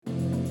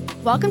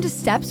Welcome to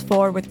Steps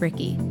Forward with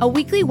Ricky, a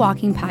weekly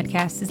walking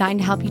podcast designed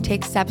to help you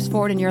take steps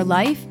forward in your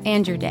life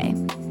and your day.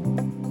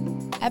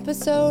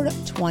 Episode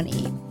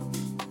 20.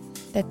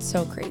 That's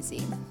so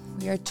crazy.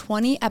 We are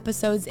 20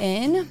 episodes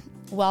in.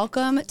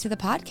 Welcome to the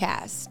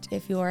podcast.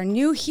 If you are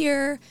new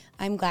here,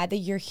 I'm glad that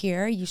you're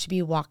here. You should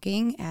be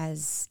walking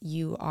as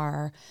you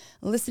are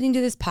listening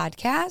to this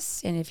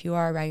podcast. And if you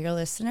are a regular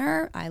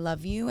listener, I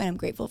love you and I'm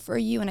grateful for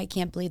you. And I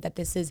can't believe that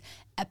this is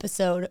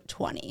episode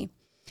 20.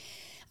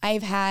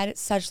 I've had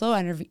such low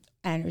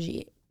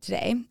energy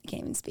today. I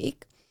can't even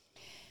speak.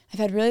 I've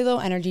had really low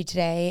energy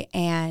today,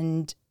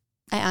 and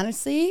I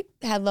honestly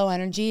had low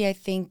energy, I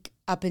think,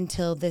 up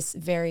until this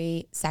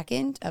very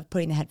second of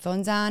putting the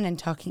headphones on and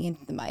talking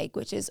into the mic,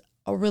 which is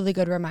a really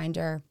good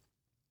reminder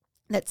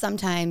that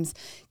sometimes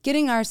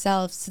getting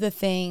ourselves to the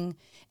thing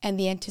and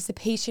the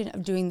anticipation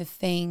of doing the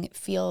thing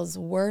feels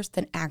worse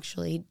than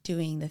actually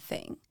doing the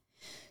thing.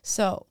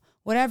 So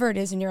whatever it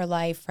is in your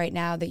life right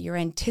now that you're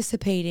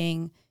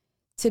anticipating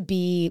to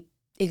be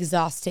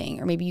exhausting,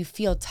 or maybe you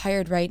feel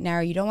tired right now,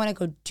 or you don't want to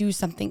go do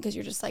something because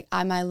you're just like,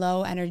 I'm my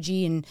low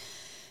energy and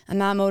I'm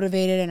not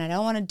motivated and I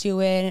don't want to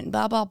do it and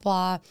blah, blah,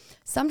 blah.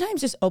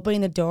 Sometimes just opening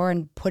the door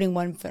and putting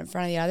one foot in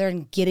front of the other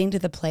and getting to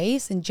the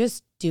place and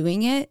just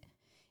doing it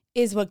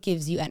is what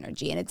gives you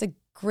energy. And it's a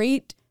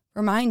great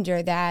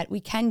reminder that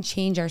we can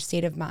change our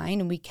state of mind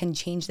and we can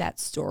change that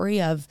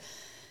story of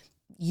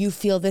you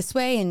feel this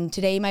way and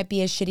today might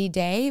be a shitty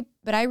day.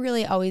 But I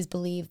really always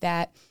believe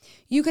that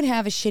you can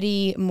have a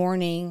shitty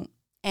morning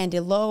and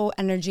a low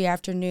energy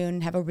afternoon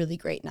and have a really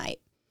great night,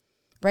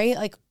 right?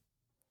 Like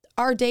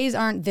our days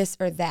aren't this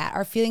or that.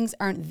 Our feelings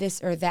aren't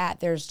this or that.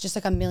 There's just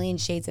like a million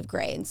shades of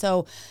gray. And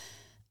so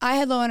I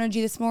had low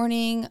energy this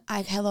morning.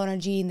 I had low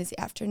energy in this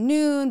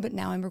afternoon, but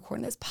now I'm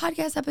recording this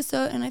podcast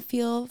episode and I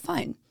feel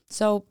fine.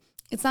 So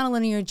it's not a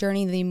linear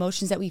journey, the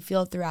emotions that we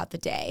feel throughout the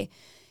day.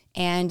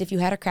 And if you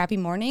had a crappy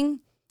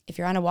morning, if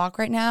you're on a walk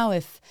right now,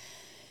 if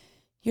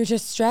you're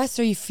just stressed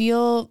or you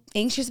feel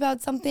anxious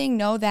about something,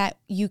 know that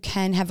you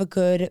can have a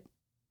good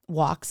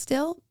walk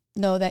still.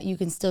 Know that you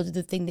can still do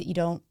the thing that you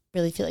don't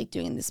really feel like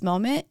doing in this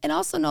moment. And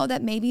also know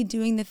that maybe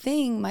doing the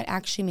thing might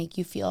actually make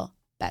you feel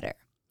better.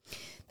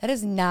 That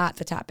is not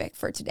the topic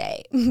for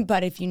today.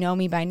 But if you know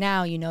me by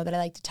now, you know that I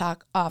like to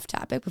talk off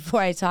topic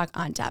before I talk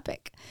on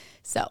topic.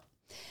 So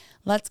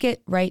let's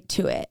get right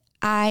to it.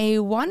 I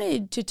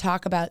wanted to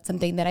talk about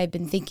something that I've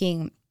been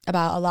thinking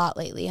about a lot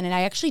lately. And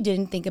I actually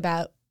didn't think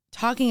about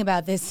talking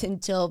about this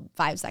until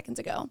 5 seconds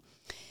ago.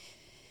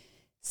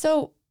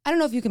 So I don't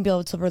know if you can be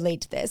able to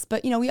relate to this,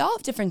 but we all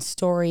have different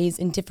stories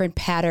and different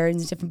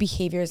patterns, different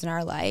behaviors in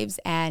our lives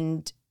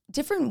and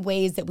different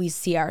ways that we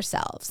see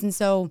ourselves. And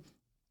so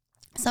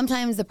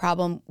sometimes the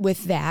problem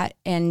with that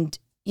and,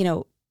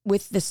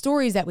 with the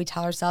stories that we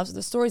tell ourselves, or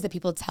the stories that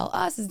people tell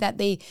us, is that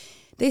they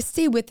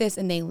stay with us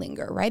and they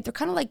linger, right? They're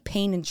kind of like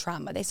pain and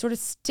trauma. They sort of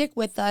stick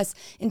with us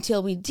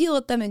until we deal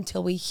with them,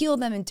 until we heal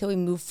them, until we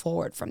move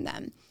forward from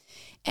them.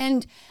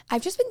 And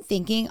I've just been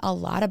thinking a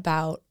lot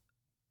about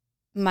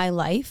my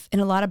life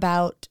and a lot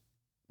about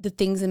the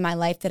things in my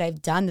life that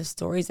I've done, the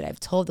stories that I've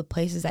told, the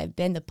places I've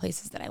been, the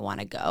places that I want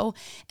to go.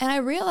 And I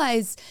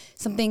realized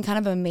something kind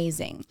of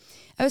amazing.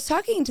 I was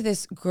talking to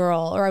this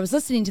girl, or I was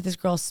listening to this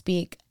girl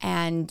speak,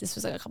 and this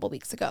was like a couple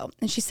weeks ago.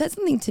 And she said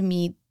something to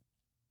me,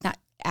 not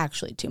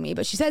actually to me,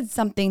 but she said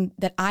something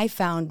that I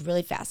found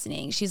really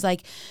fascinating. She's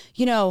like,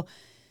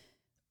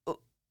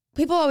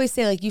 people always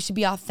say like you should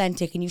be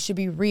authentic and you should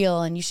be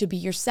real and you should be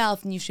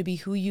yourself and you should be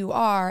who you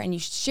are and you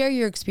should share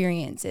your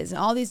experiences and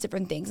all these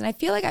different things. And I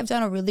feel like I've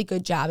done a really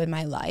good job in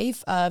my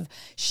life of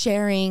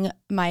sharing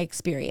my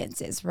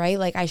experiences, right?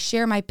 Like I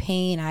share my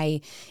pain, I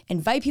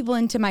invite people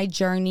into my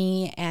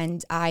journey,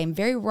 and I am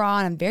very raw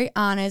and I'm very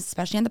honest,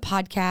 especially on the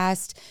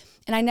podcast.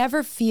 And I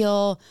never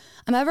feel,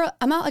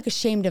 I'm not like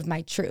ashamed of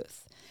my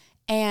truth.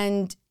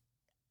 And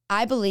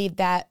I believe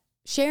that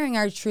sharing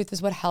our truth is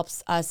what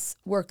helps us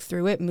work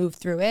through it, move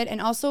through it,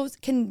 and also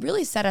can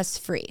really set us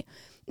free.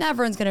 Not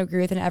everyone's going to agree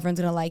with it and everyone's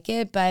going to like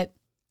it, but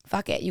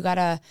fuck it. You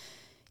gotta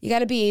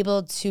be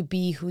able to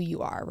be who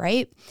you are,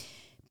 right?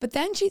 But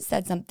then she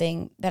said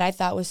something that I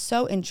thought was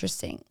so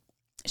interesting.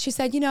 She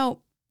said,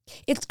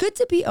 it's good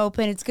to be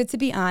open. It's good to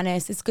be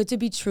honest. It's good to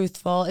be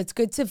truthful. It's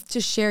good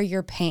to share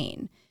your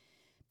pain.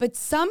 But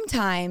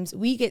sometimes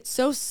we get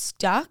so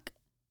stuck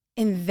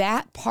in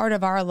that part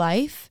of our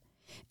life,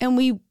 and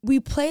we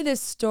play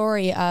this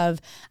story of,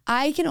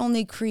 I can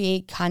only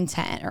create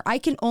content, or I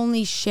can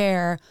only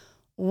share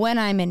when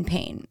I'm in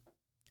pain,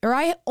 or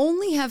I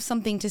only have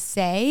something to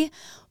say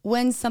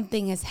when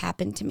something has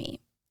happened to me.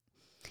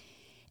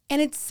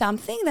 And it's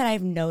something that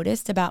I've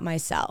noticed about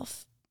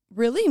myself,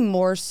 really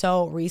more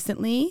so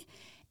recently.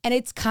 And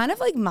it's kind of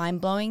like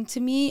mind-blowing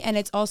to me. And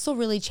it's also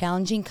really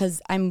challenging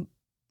because I'm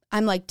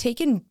like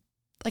taken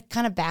like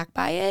kind of back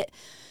by it.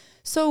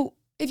 So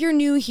if you're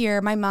new here,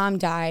 my mom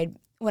died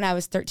when I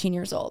was 13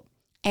 years old.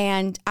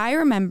 And I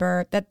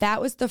remember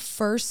that was the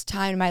first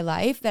time in my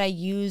life that I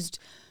used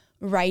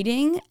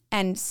writing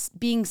and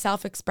being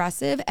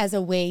self-expressive as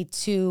a way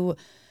to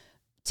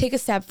take a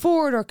step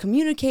forward or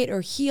communicate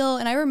or heal.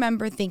 And I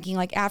remember thinking,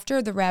 like,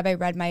 after the rabbi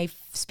read my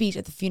speech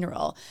at the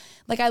funeral,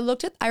 like I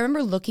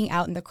remember looking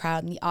out in the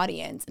crowd in the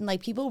audience, and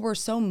like people were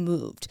so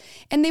moved.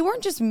 And they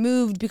weren't just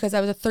moved because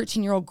I was a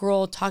 13-year-old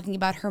girl talking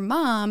about her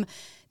mom.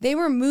 They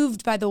were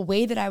moved by the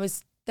way that I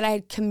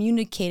had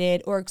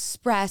communicated or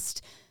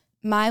expressed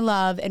my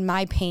love and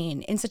my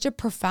pain in such a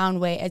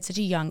profound way at such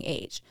a young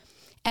age.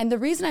 And the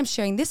reason I'm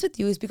sharing this with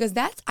you is because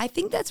I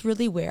think that's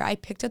really where I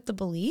picked up the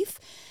belief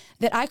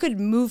that I could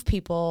move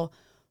people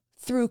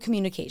through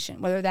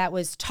communication, whether that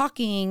was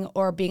talking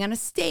or being on a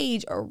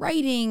stage or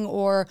writing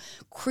or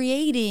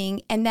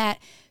creating, and that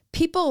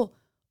people,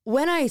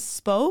 when I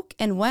spoke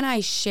and when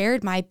I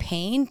shared my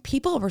pain,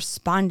 people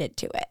responded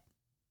to it.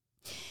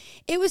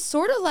 It was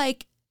sort of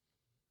like,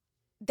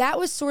 that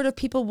was sort of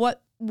people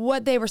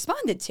what they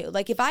responded to.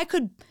 Like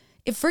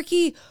if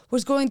Ricky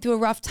was going through a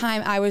rough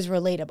time, I was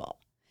relatable.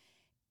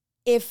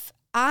 If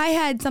I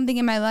had something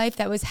in my life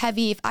that was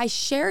heavy, if I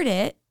shared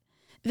it,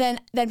 then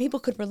people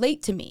could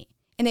relate to me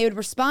and they would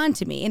respond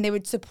to me and they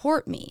would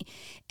support me.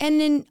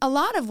 And in a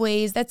lot of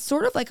ways, that's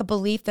sort of like a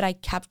belief that I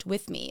kept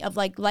with me of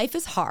like, life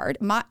is hard.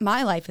 My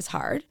life is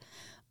hard.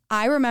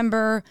 I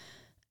remember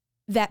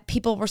that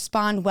people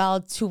respond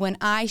well to when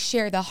I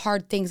share the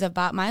hard things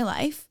about my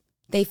life.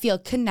 They feel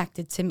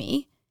connected to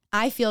me.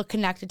 I feel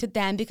connected to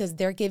them because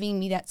they're giving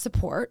me that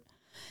support.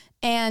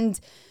 And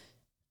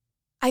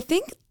I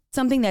think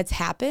something that's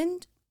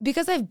happened,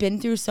 because I've been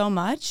through so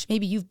much,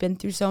 maybe you've been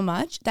through so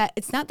much, that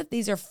it's not that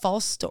these are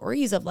false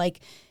stories of like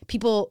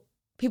people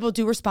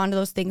do respond to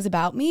those things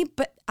about me,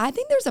 but I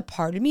think there's a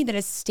part of me that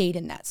has stayed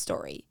in that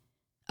story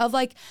of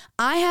like,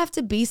 I have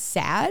to be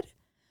sad,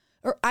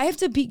 or I have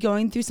to be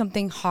going through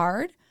something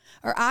hard,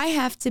 or I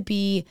have to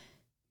be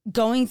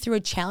going through a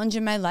challenge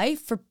in my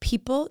life for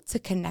people to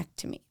connect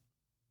to me.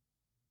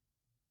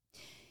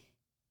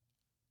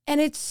 And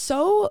it's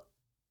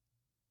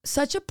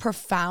such a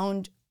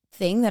profound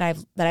thing that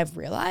I've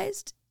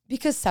realized,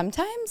 because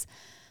sometimes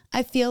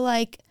I feel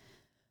like,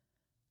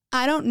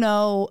 I don't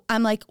know,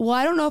 I'm like, well,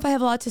 I don't know if I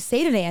have a lot to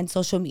say today on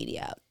social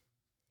media.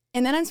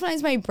 And then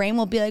sometimes my brain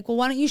will be like, well,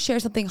 why don't you share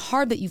something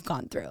hard that you've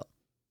gone through?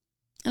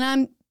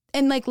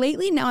 And like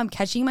lately now I'm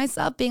catching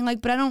myself being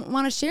like, but I don't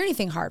want to share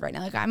anything hard right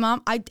now. Like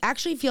I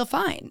actually feel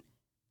fine.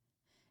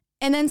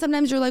 And then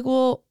sometimes you're like,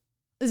 well,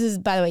 this is,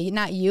 by the way,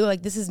 not you,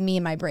 like this is me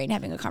and my brain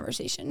having a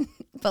conversation,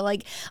 but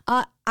like,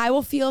 I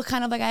will feel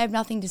kind of like I have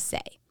nothing to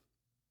say.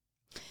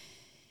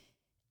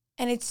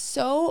 And it's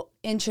so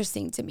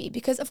interesting to me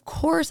because of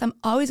course I'm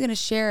always going to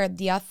share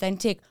the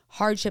authentic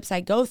hardships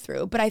I go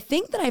through, but I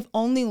think that I've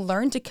only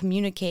learned to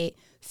communicate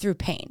through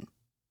pain.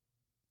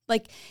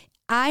 Like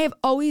I have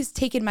always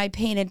taken my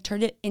pain and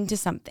turned it into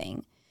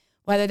something,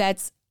 whether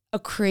that's a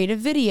creative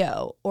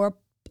video or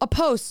a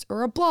post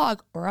or a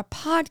blog or a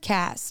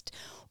podcast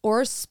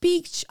or a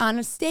speech on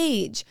a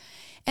stage.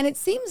 And it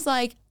seems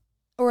like,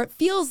 or it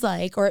feels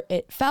like, or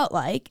it felt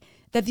like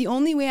that the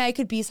only way I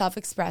could be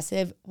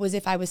self-expressive was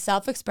if I was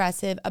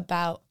self-expressive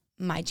about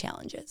my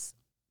challenges.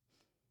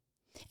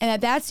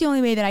 And that's the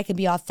only way that I could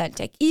be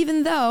authentic,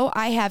 even though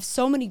I have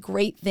so many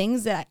great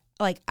things that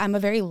I'm a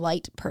very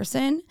light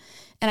person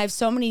and I have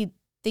so many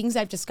things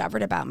I've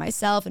discovered about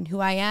myself and who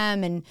I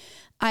am. And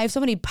I have so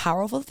many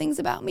powerful things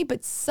about me,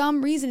 but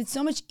some reason it's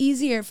so much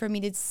easier for me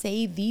to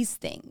say these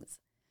things.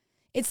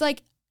 It's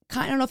like,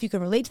 I don't know if you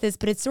can relate to this,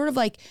 but it's sort of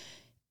like,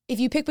 if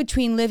you pick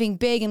between living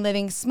big and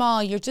living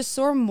small, you're just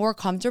sort of more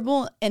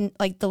comfortable in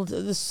like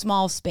the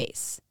small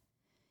space.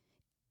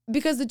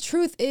 Because the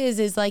truth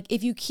is like,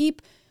 if you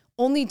keep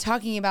only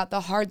talking about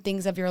the hard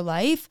things of your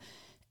life,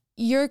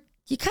 you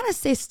kind of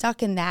stay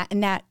stuck in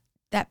that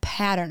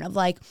pattern of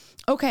like,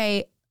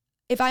 okay,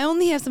 if I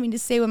only have something to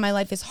say when my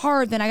life is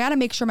hard, then I got to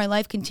make sure my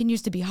life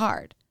continues to be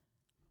hard.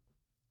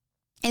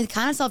 And it's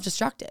kind of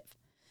self-destructive.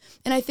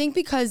 And I think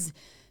because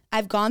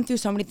I've gone through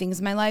so many things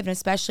in my life, and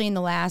especially in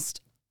the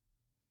last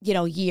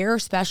year,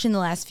 especially in the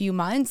last few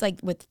months, like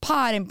with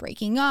pod and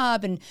breaking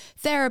up and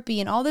therapy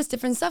and all this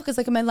different stuff, because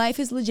like my life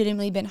has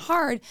legitimately been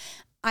hard.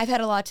 I've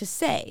had a lot to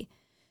say.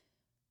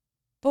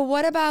 But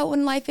what about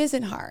when life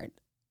isn't hard?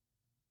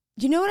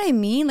 You know what I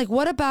mean? Like,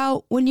 what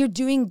about when you're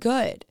doing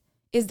good?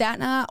 Is that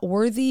not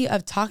worthy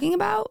of talking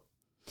about?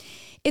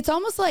 It's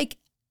almost like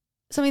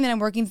something that I'm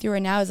working through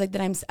right now is like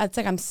that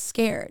I'm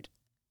scared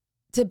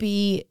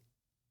to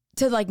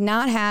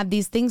not have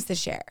these things to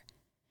share.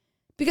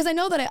 Because I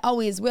know that I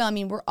always will. I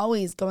mean, we're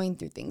always going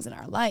through things in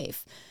our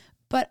life.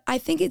 But I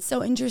think it's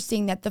so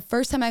interesting that the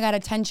first time I got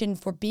attention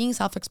for being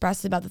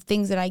self-expressive about the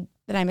things that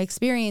I'm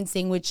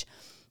experiencing, which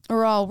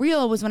are all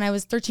real, was when I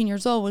was 13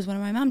 years old, was when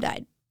my mom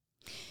died.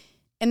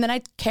 And then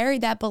I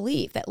carried that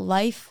belief that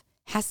life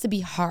has to be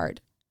hard,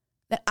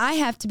 that I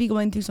have to be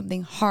going through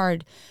something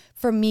hard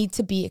for me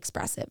to be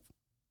expressive.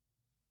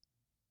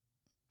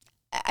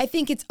 I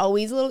think it's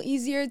always a little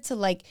easier to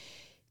like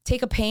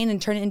take a pain and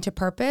turn it into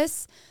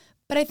purpose.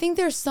 But I think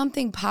there's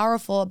something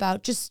powerful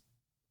about just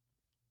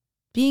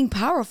being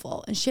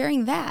powerful and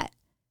sharing that.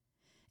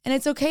 And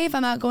it's okay if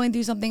I'm not going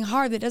through something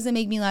hard that doesn't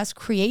make me less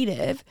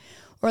creative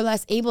or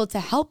less able to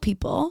help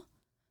people,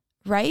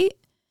 right?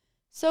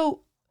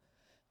 So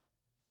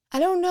I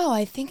don't know.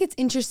 I think it's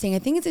interesting. I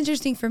think it's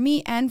interesting for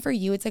me and for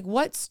you. It's like,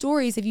 what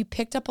stories have you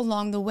picked up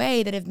along the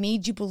way that have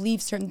made you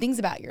believe certain things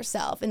about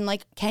yourself? And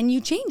like, can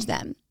you change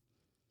them?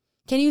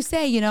 Can you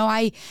say,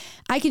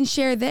 I can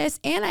share this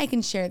and I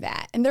can share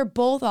that. And they're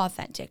both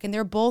authentic and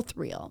they're both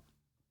real.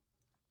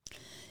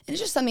 And it's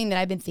just something that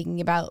I've been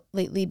thinking about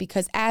lately,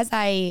 because as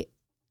I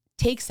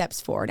take steps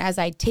forward, as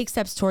I take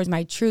steps towards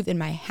my truth and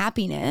my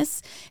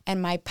happiness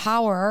and my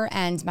power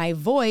and my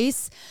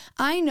voice,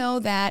 I know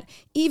that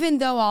even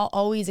though I'll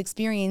always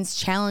experience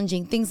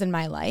challenging things in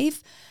my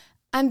life,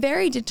 I'm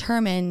very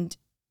determined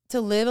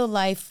to live a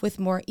life with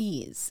more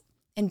ease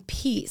and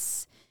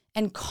peace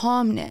and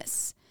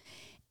calmness.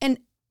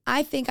 And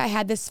I think I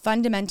had this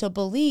fundamental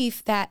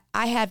belief that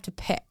I have to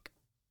pick.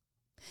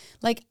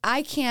 Like,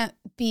 I can't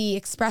be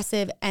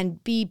expressive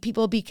and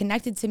people be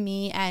connected to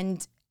me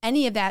and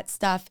any of that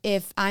stuff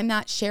if I'm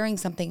not sharing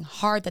something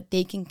hard that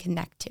they can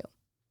connect to.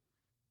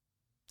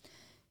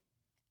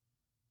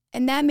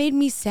 And that made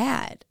me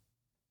sad,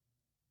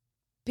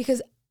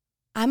 because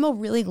I'm a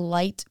really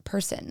light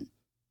person.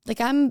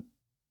 Like, I'm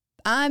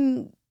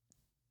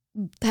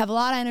have a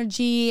lot of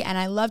energy and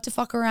I love to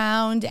fuck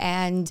around.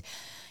 And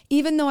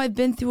even though I've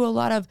been through a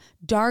lot of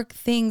dark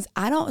things,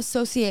 I don't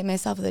associate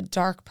myself with a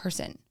dark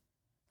person.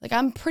 Like,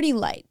 I'm pretty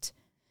light.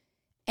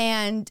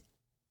 And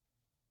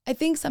I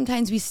think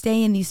sometimes we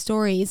stay in these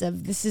stories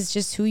of this is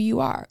just who you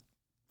are.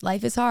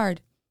 Life is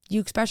hard.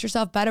 You express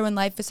yourself better when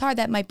life is hard.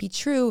 That might be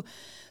true,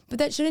 but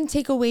that shouldn't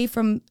take away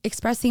from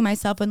expressing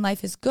myself when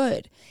life is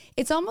good.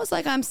 It's almost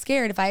like I'm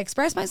scared if I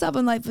express myself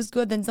when life is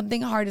good, then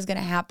something hard is going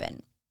to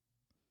happen.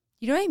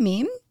 You know what I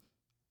mean?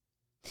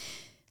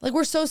 Like,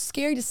 we're so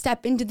scared to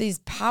step into these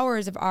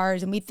powers of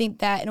ours, and we think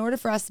that in order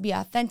for us to be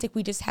authentic,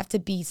 we just have to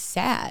be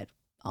sad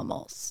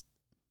almost.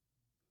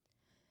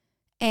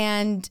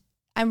 And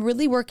I'm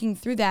really working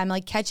through that. I'm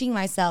like catching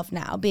myself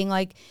now, being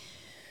like,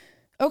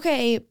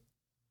 okay,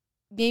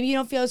 maybe you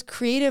don't feel as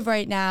creative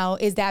right now.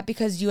 Is that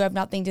because you have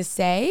nothing to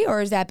say?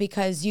 Or is that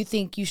because you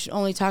think you should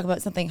only talk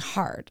about something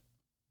hard?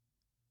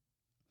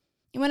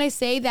 And when I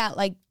say that,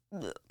 like,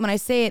 when I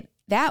say it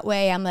that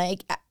way, I'm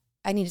like,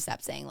 I need to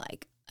stop saying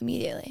like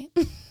immediately.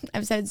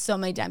 I've said it so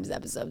many times this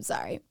episode.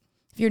 Sorry.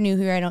 If you're new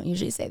here, I don't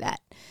usually say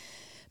that.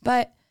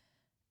 But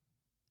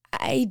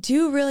I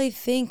do really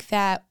think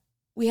that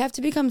we have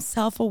to become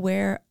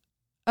self-aware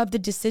of the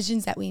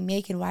decisions that we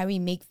make and why we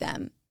make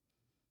them.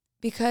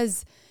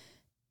 Because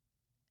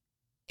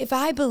if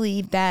I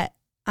believe that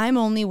I'm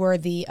only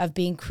worthy of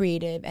being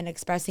creative and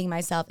expressing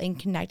myself and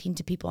connecting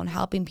to people and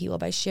helping people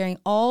by sharing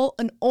all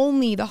and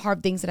only the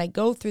hard things that I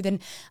go through, then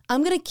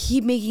I'm going to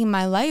keep making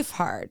my life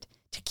hard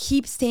to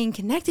keep staying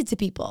connected to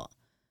people.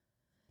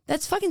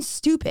 That's fucking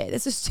stupid.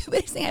 That's the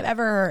stupidest thing I've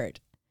ever heard.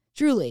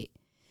 Truly.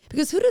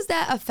 Because who does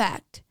that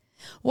affect?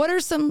 What are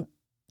some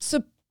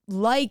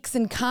likes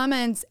and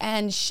comments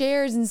and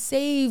shares and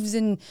saves,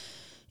 and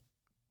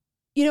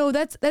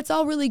that's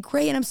all really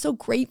great and I'm so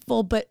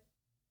grateful, but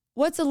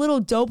what's a little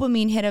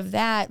dopamine hit of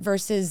that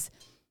versus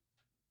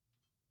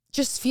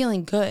just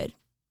feeling good?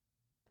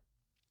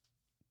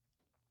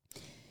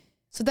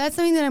 So that's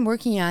something that I'm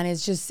working on,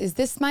 is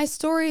this my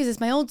story? Is this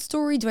my old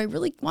story? Do I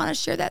really want to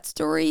share that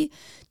story?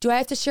 Do I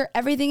have to share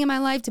everything in my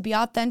life to be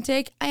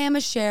authentic? I am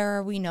a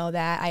sharer. We know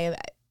that.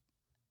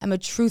 I'm a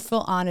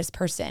truthful, honest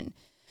person.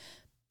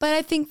 But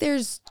I think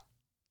there's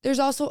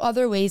also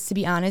other ways to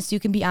be honest. You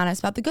can be honest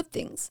about the good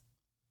things,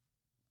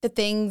 the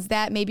things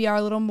that maybe are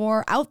a little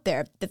more out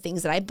there, the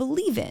things that I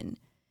believe in.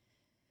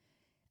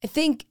 I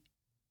think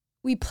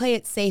we play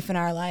it safe in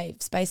our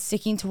lives by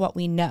sticking to what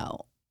we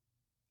know.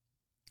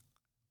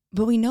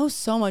 But we know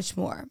so much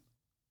more.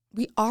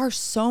 We are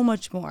so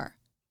much more.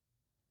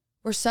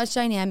 We're such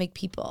dynamic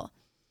people.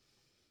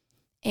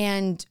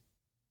 And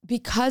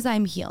because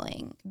I'm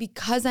healing,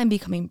 because I'm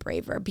becoming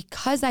braver,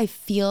 because I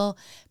feel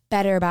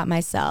better about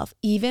myself,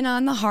 even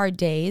on the hard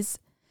days,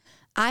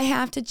 I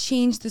have to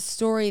change the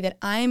story that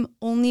I'm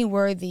only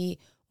worthy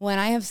when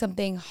I have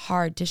something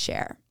hard to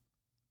share.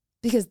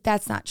 Because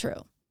that's not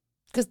true.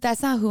 Because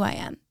that's not who I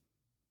am.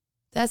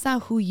 That's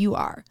not who you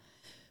are.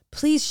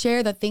 Please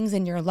share the things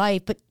in your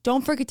life, but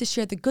don't forget to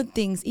share the good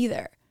things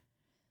either.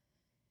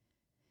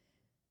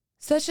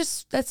 So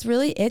that's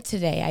really it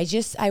today.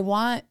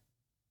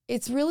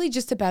 It's really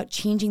just about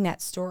changing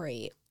that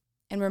story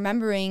and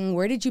remembering,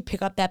 where did you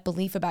pick up that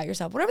belief about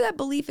yourself? Whatever that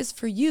belief is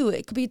for you,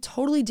 it could be a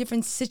totally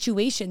different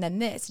situation than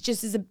this. It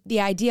just is the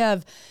idea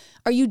of,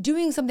 are you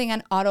doing something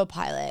on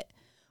autopilot,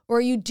 or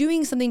are you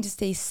doing something to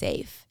stay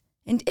safe?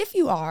 And if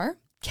you are,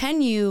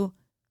 can you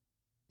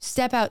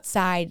step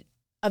outside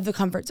of the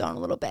comfort zone a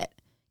little bit?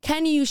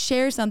 Can you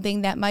share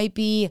something that might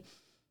be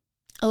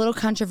a little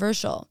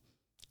controversial?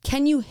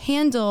 Can you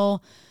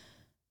handle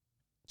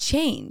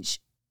change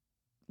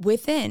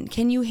within?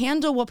 Can you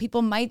handle what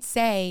people might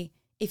say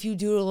if you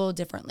do it a little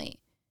differently?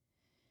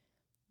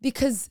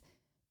 Because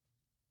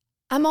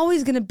I'm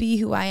always going to be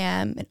who I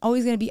am and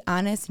always going to be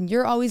honest, and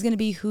you're always going to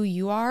be who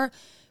you are.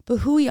 But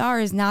who we are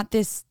is not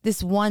this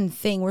one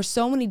thing. We're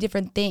so many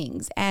different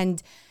things.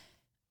 And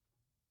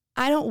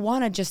I don't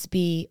want to just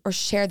be or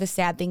share the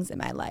sad things in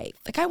my life.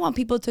 Like, I want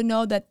people to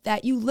know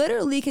that you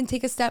literally can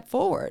take a step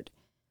forward.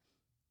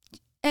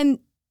 And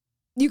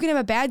you can have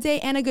a bad day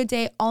and a good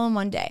day all in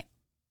one day.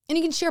 And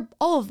you can share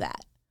all of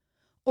that.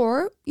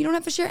 Or you don't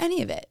have to share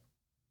any of it.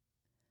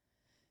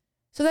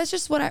 So that's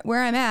just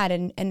where I'm at.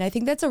 And I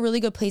think that's a really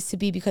good place to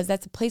be, because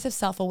that's a place of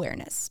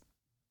self-awareness.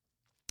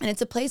 And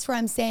it's a place where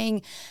I'm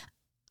saying,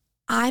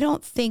 I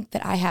don't think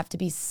that I have to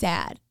be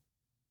sad.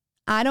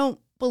 I don't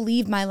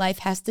believe my life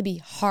has to be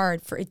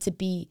hard for it to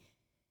be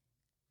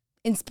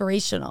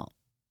inspirational.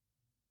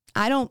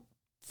 I don't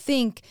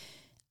think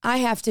I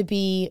have to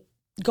be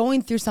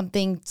going through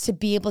something to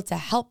be able to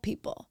help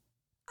people.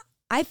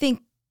 I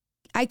think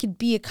I could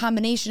be a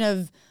combination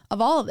of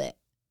all of it.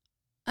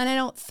 And I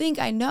don't think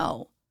I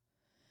know.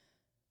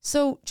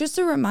 So just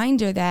a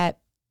reminder that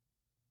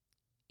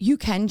you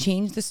can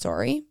change the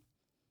story,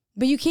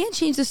 but you can't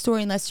change the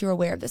story unless you're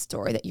aware of the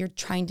story that you're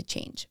trying to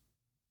change.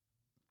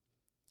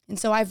 And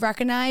so I've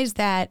recognized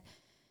that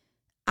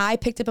I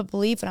picked up a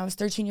belief when I was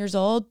 13 years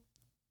old,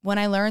 when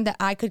I learned that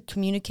I could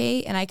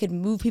communicate and I could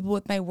move people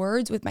with my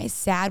words, with my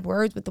sad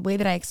words, with the way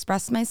that I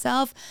expressed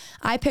myself.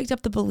 I picked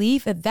up the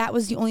belief that that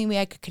was the only way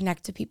I could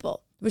connect to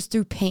people, was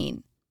through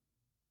pain.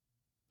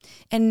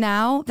 And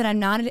now that I'm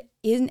not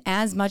in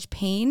as much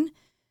pain,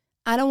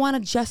 I don't want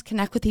to just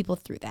connect with people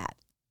through that.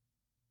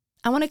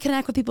 I want to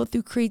connect with people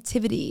through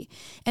creativity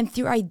and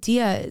through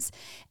ideas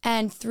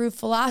and through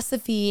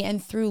philosophy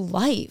and through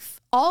life,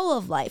 all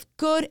of life,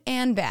 good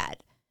and bad,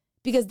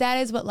 because that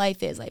is what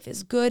life is. Life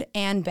is good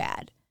and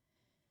bad.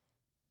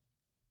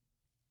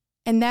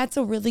 And that's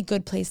a really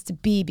good place to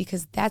be,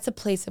 because that's a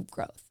place of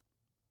growth.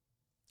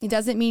 It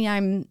doesn't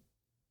mean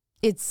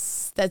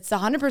that's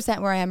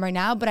 100% where I am right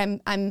now, but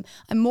I'm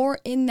more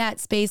in that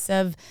space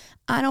of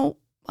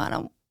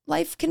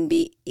life can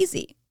be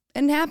easy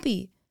and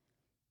happy.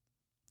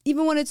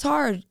 Even when it's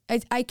hard,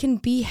 I can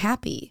be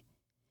happy.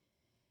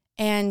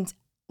 And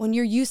when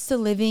you're used to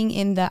living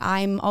in the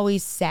I'm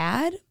always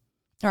sad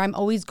or I'm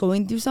always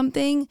going through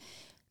something,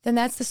 then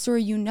that's the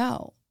story you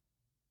know.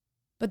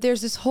 But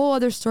there's this whole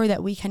other story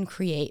that we can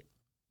create.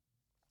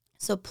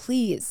 So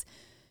please,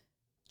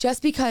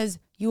 just because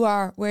you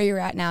are where you're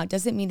at now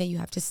doesn't mean that you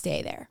have to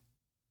stay there.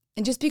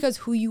 And just because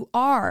who you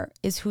are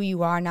is who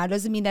you are now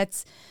doesn't mean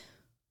that's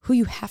who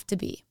you have to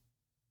be.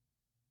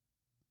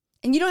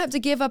 And you don't have to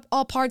give up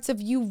all parts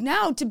of you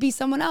now to be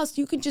someone else.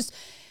 You can just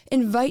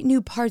invite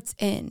new parts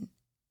in,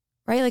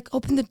 right? Like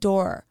open the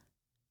door,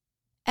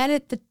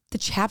 edit the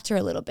chapter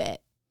a little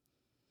bit.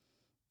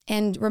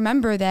 And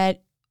remember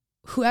that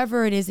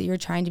whoever it is that you're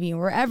trying to be and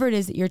wherever it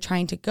is that you're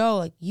trying to go,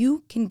 like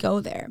you can go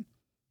there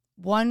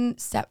one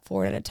step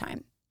forward at a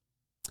time.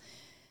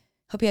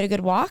 Hope you had a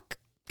good walk,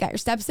 got your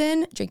steps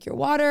in, drink your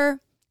water,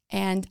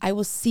 and I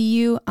will see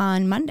you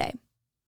on Monday.